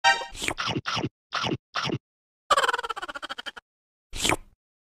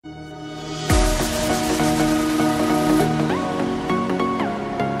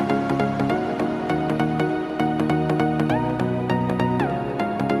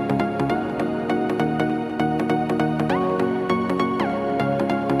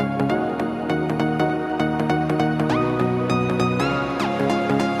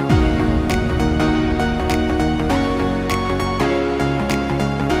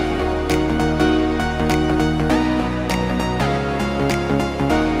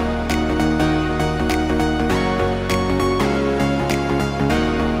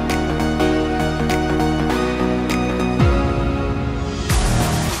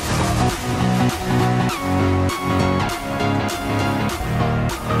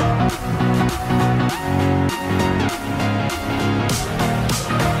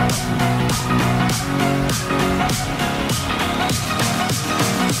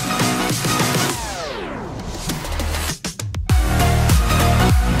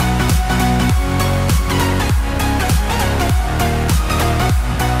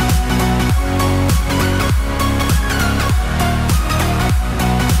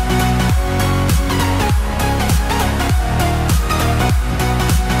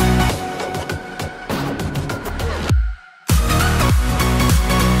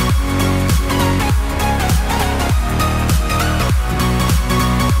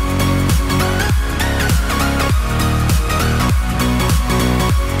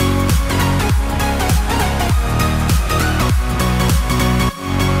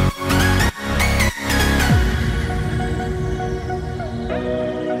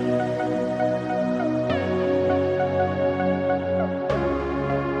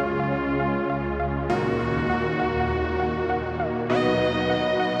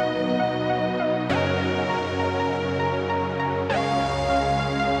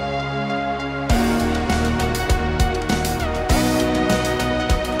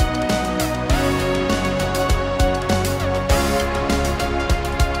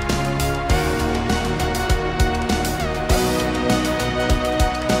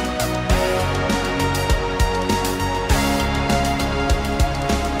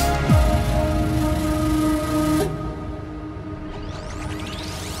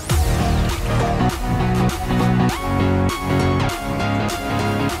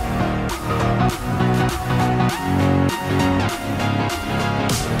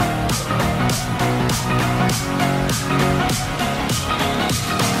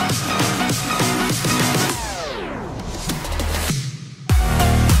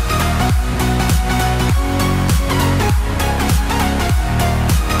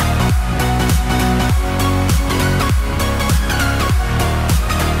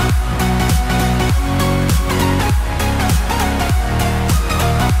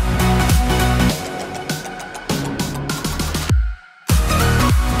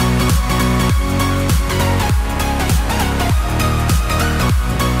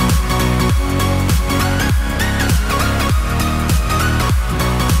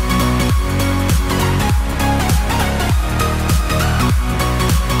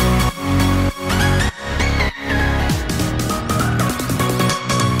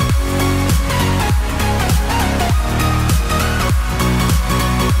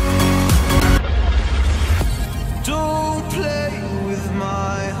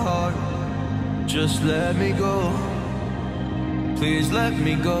Just let me go, please let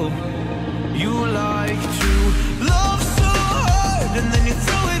me go. You like to love so hard and then you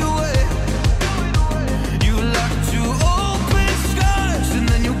throw it away. You like to open skies and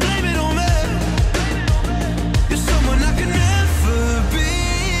then you blame it on me. You're someone I can never be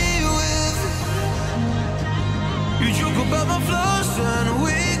with. You joke about my flaws and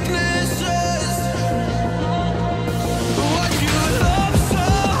weaknesses. Why'd you love so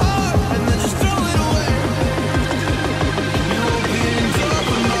hard and then just throw it away? You opened up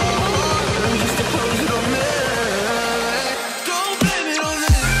my heart and just to close it on me. Don't blame it on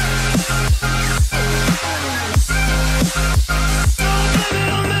me. Don't blame it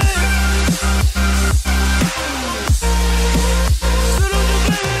on me. So don't you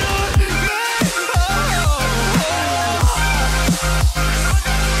blame it on me.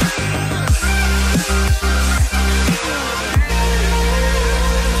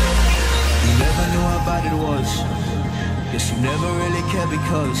 You never knew how bad it was. Guess you never really cared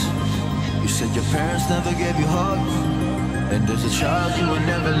because you said your parents never gave you hugs, and as a child you were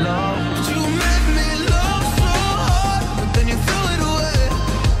never loved. You made me love so hard, but then you threw it away.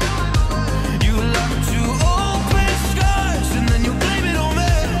 You like to open skies and then you blame it on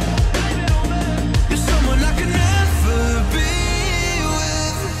me. You're someone I can never be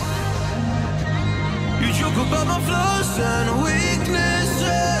with. about my flaws and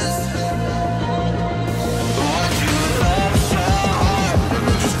weaknesses.